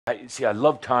I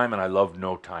love time and I love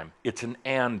no time. It's an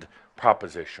and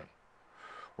proposition.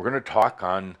 We're going to talk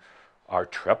on our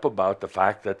trip about the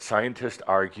fact that scientists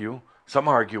argue, some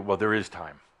argue, well, there is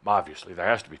time. Obviously, there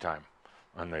has to be time.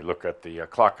 And they look at the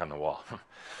clock on the wall.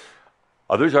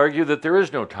 Others argue that there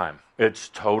is no time. It's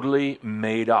totally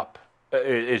made up.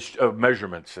 It's a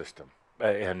measurement system.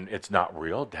 And it's not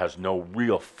real. It has no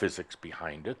real physics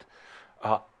behind it.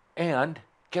 And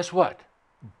guess what?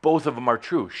 Both of them are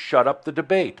true. Shut up the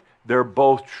debate. They're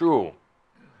both true.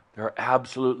 They're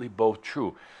absolutely both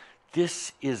true.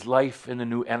 This is life in a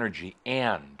new energy.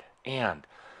 And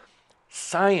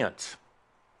science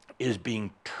is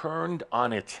being turned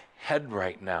on its head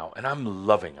right now, and I'm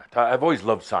loving it. I've always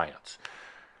loved science,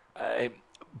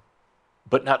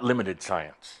 but not limited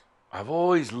science. I've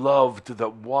always loved the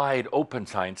wide open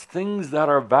science, things that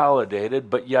are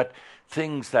validated, but yet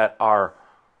things that are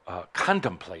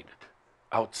contemplated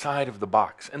outside of the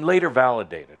box and later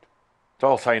validated. It's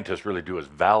all scientists really do is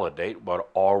validate what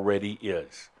already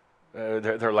is.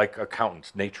 They're like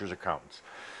accountants, nature's accountants.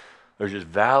 They're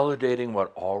just validating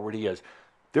what already is.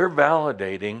 They're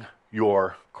validating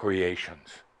your creations.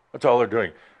 That's all they're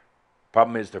doing.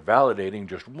 Problem is they're validating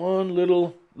just one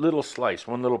little slice,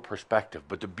 one little perspective.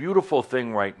 But the beautiful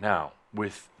thing right now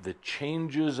with the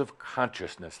changes of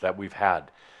consciousness that we've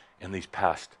had in these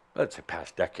past, let's say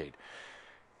past decade,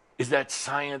 is that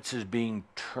science is being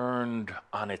turned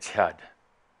on its head,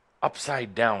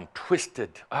 upside down,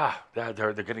 twisted.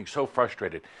 They're getting so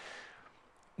frustrated.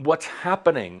 What's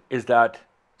happening is that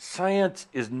science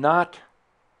is not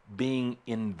being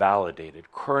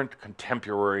invalidated. Current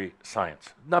contemporary science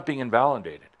not being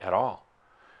invalidated at all.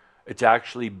 It's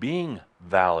actually being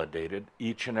validated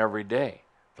each and every day.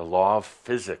 The law of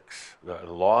physics, the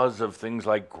laws of things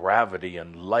like gravity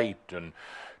and light and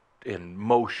in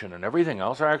motion and everything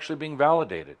else are actually being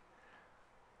validated.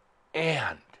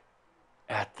 And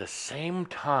at the same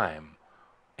time,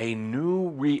 a new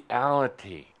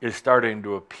reality is starting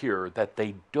to appear that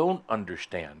they don't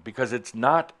understand because it's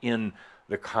not in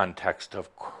the context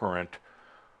of current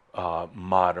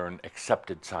modern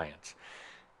accepted science.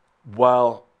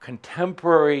 While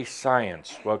contemporary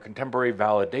science, while contemporary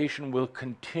validation will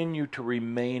continue to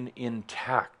remain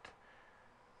intact,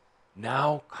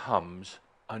 now comes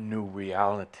a new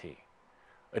reality.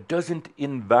 It doesn't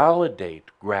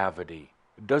invalidate gravity.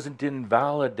 It doesn't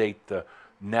invalidate the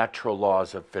natural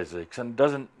laws of physics, and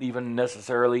doesn't even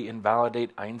necessarily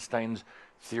invalidate Einstein's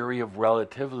theory of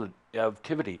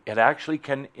relativity. It actually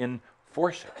can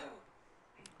enforce it.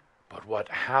 But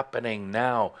what's happening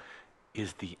now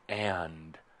is the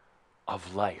and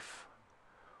of life.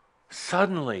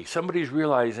 Suddenly, somebody's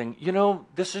realizing,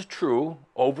 this is true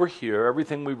over here,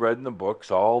 everything we read in the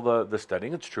books, all the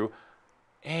studying, it's true.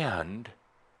 And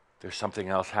there's something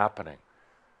else happening.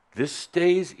 This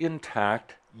stays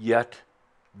intact, yet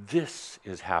this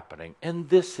is happening, and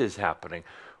this is happening.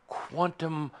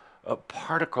 Quantum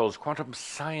particles, quantum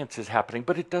science is happening,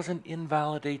 but it doesn't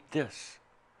invalidate this.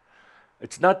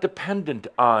 It's not dependent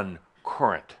on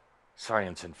current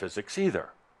science and physics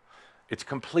either. It's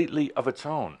completely of its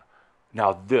own.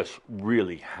 Now, this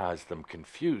really has them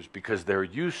confused because they're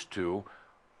used to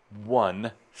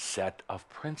one set of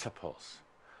principles,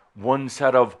 one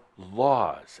set of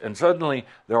laws. And suddenly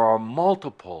there are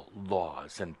multiple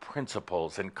laws and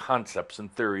principles and concepts and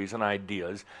theories and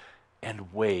ideas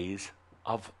and ways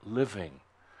of living.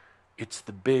 It's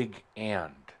the big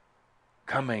and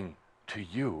coming to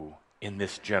you in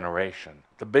this generation.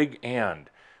 The big and.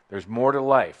 There's more to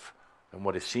life than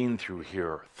what is seen through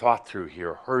here, thought through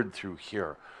here, heard through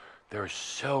here. There's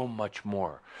so much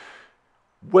more.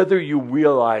 Whether you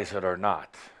realize it or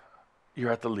not,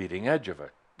 you're at the leading edge of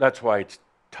it. That's why it's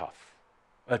tough.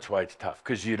 That's why it's tough,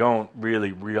 because you don't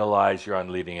really realize you're on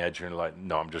the leading edge. You're like,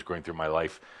 no, I'm just going through my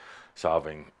life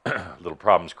solving little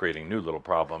problems, creating new little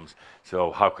problems.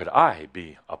 So how could I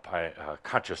be a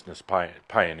consciousness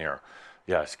pioneer?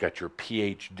 Yes, get your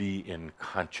PhD in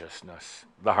consciousness,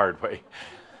 the hard way.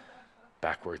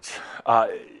 Backwards.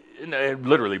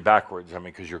 Literally backwards. I mean,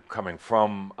 because you're coming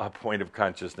from a point of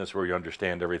consciousness where you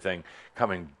understand everything,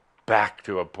 coming back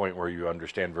to a point where you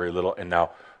understand very little, and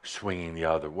now swinging the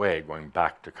other way, going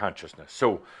back to consciousness.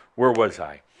 So where was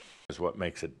I? Is what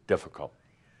makes it difficult.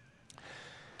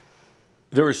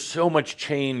 There is so much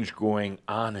change going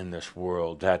on in this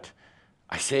world that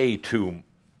I say to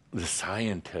the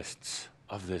scientists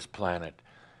of this planet,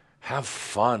 have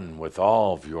fun with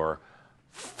all of your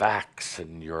facts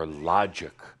and your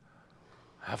logic.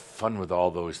 Have fun with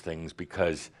all those things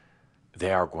because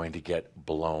they are going to get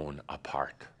blown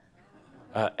apart.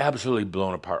 Absolutely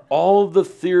blown apart. All the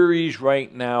theories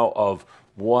right now of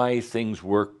why things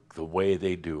work think the way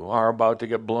they do are about to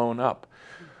get blown up.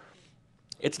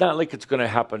 It's not like it's going to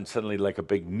happen suddenly like a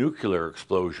big nuclear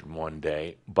explosion one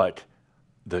day, but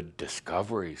the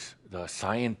discoveries, the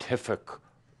scientific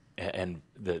and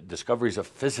the discoveries of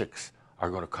physics are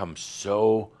going to come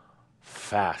so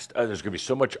fast. There's going to be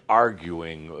so much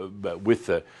arguing with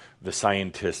the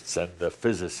scientists and the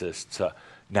physicists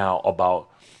now about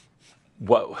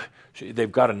what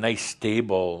they've got a nice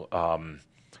stable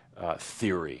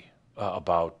theory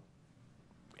about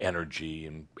energy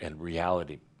and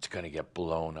reality. It's going to get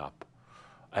blown up.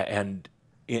 And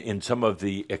in some of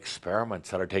the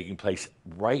experiments that are taking place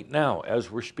right now,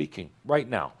 as we're speaking, right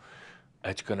now,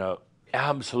 it's going to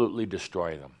absolutely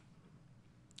destroy them.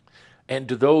 And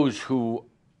to those who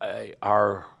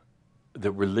are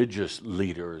the religious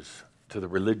leaders, to the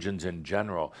religions in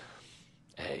general,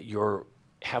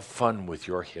 have fun with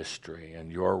your history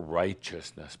and your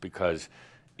righteousness, because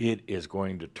it is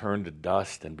going to turn to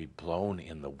dust and be blown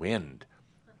in the wind.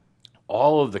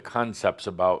 All of the concepts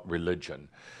about religion,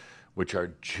 which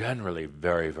are generally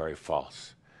very, very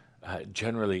false,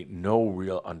 generally no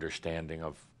real understanding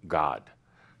of God,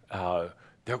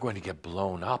 they're going to get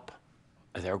blown up.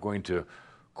 They're going to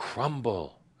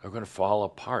crumble. They're going to fall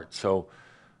apart. So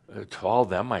to all of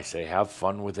them, I say, have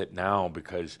fun with it now,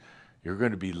 because you're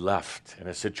going to be left in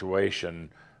a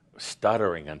situation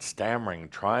stuttering and stammering,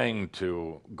 trying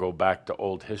to go back to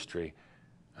old history.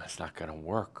 That's not going to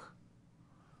work.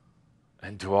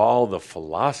 And to all the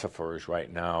philosophers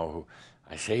right now, who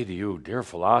I say to you, dear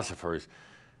philosophers,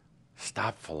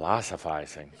 stop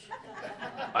philosophizing.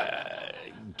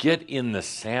 Get in the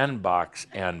sandbox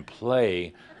and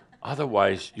play.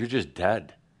 Otherwise, you're just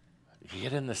dead.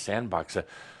 Get in the sandbox.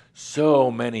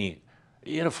 So many,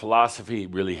 philosophy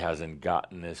really hasn't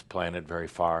gotten this planet very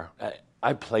far.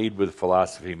 I played with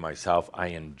philosophy myself. I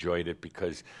enjoyed it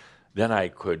because then I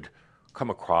could come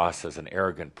across as an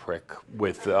arrogant prick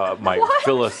with my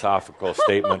philosophical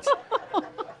statements.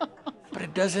 But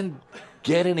it doesn't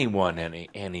get anyone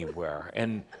anywhere.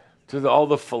 And to all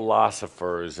the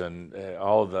philosophers and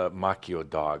all the Machio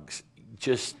dogs,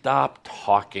 just stop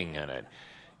talking in it.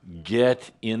 Get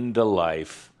into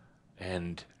life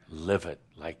and live it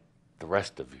like the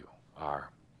rest of you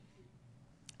are.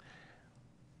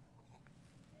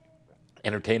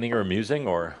 Entertaining or amusing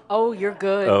or? Oh, you're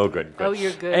good. Oh, good. Oh,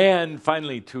 you're good. And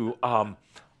finally, to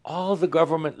all the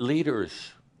government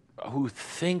leaders who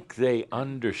think they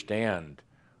understand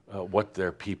what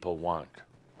their people want,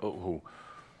 who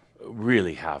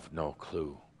really have no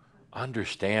clue.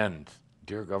 Understand,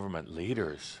 dear government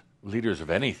leaders, leaders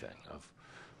of anything, of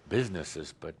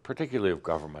businesses, but particularly of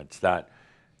governments, that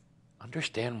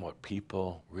understand what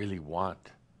people really want.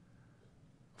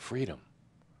 Freedom.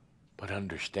 But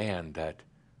understand that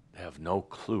they have no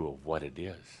clue of what it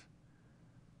is.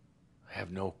 They have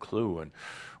no clue. And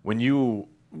when you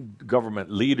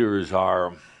government leaders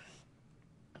are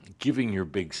giving your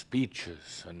big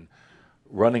speeches and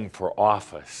running for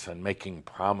office and making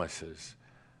promises,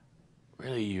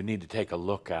 really you need to take a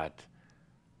look at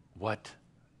what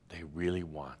they really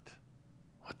want.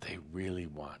 What they really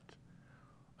want.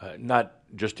 Not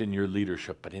just in your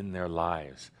leadership, but in their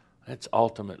lives. It's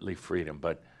ultimately freedom,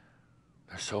 but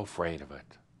they're so afraid of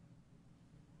it.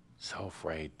 So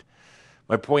afraid.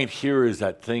 My point here is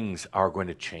that things are going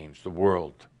to change. The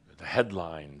world, the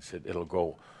headlines, it'll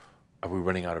go. Are we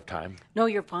running out of time? No,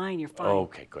 you're fine. You're fine.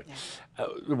 Okay, good. Yeah.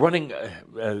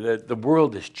 The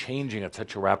world is changing at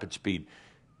such a rapid speed.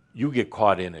 You get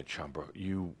caught in it, Shambro.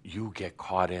 You get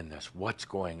caught in this. What's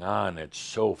going on? It's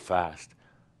so fast.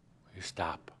 You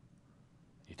stop.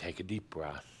 You take a deep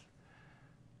breath.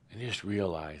 And you just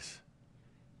realize,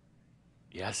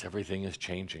 yes, everything is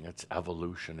changing. It's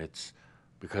evolution. It's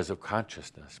because of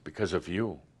consciousness, because of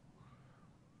you.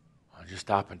 Just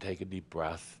stop and take a deep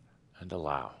breath and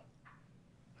allow.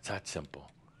 It's that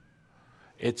simple.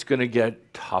 It's going to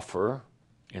get tougher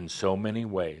in so many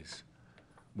ways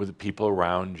with the people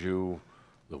around you,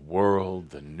 the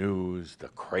world, the news, the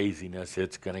craziness.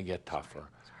 It's going to get tougher.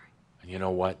 And you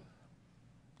know what,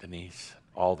 Denise,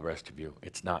 all the rest of you,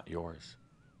 it's not yours.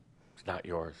 It's not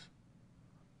yours.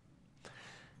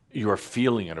 You're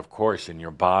feeling it, of course, in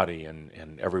your body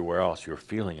and everywhere else. You're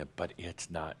feeling it, but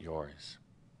it's not yours.